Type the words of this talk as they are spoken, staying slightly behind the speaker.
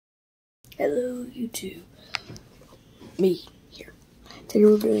Hello YouTube, me here. Today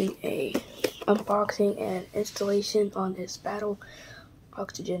we're doing a unboxing and installation on this battle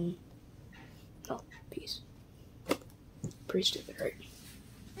oxygen piece. Pretty stupid, right?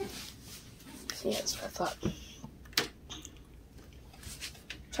 Yeah, that's what I thought.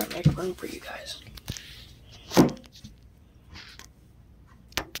 Trying to make room for you guys.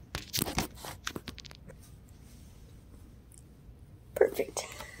 Perfect.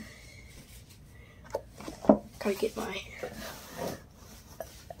 Gotta get my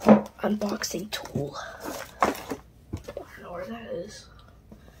unboxing tool. I don't know where that is.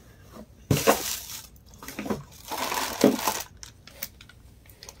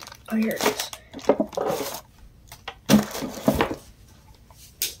 Oh, here it is.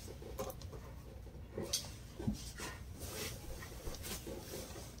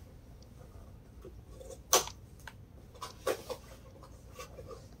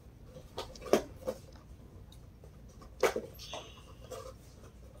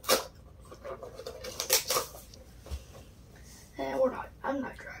 I'm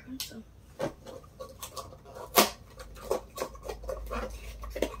not driving, so.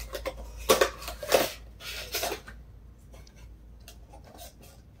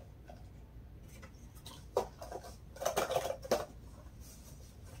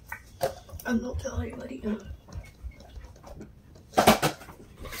 I'm not telling anybody.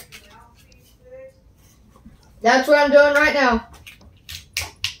 That's what I'm doing right now.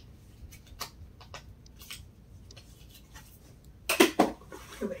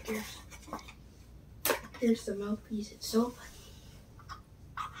 Nobody cares. Here's the mouthpiece itself.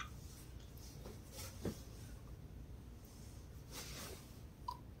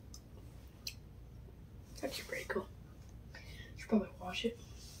 Actually pretty cool. Should probably wash it,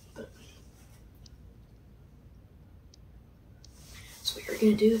 but that's what you're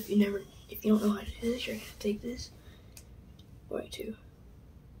gonna do if you don't know how to do this. You're gonna take this, going to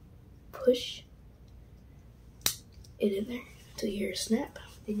push it in there until you hear a snap.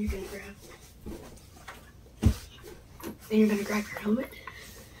 Then you're gonna grab your helmet.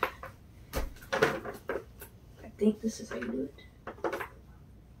 I think this is how you do it.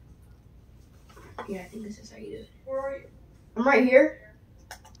 Yeah, I think this is how you do it. Where are you? I'm right here.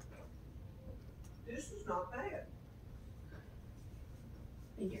 This is not bad.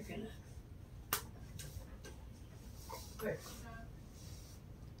 And you're gonna. Wait.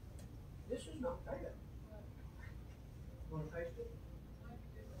 This is not bad. Want to taste it?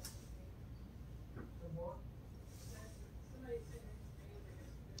 Some more?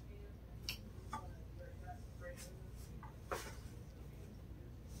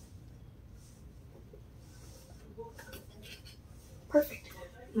 Perfect.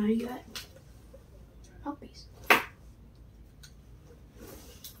 Now you got mouthpiece.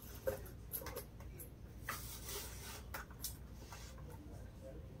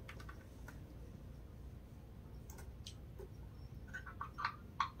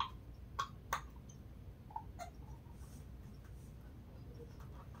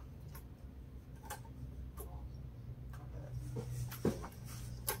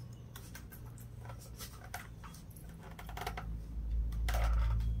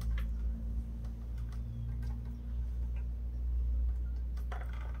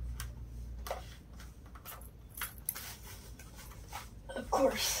 Of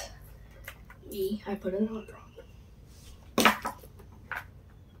course, I put it on wrong.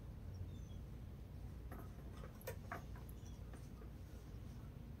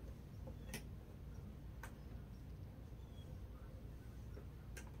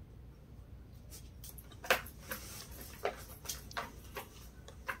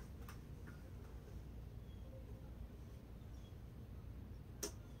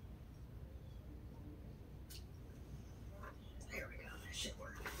 There we go, that should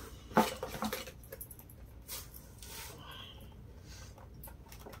work.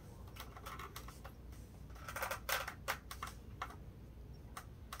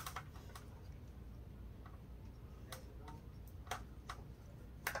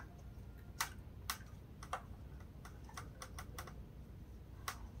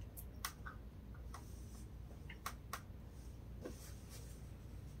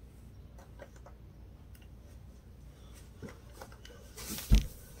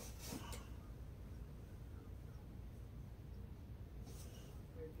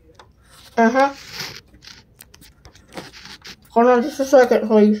 Hold on just a second,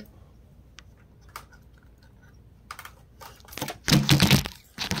 please.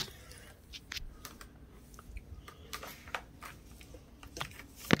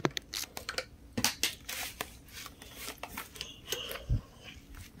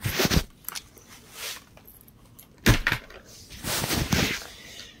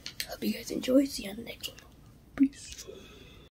 hope you guys enjoy. See you on the next one. Peace.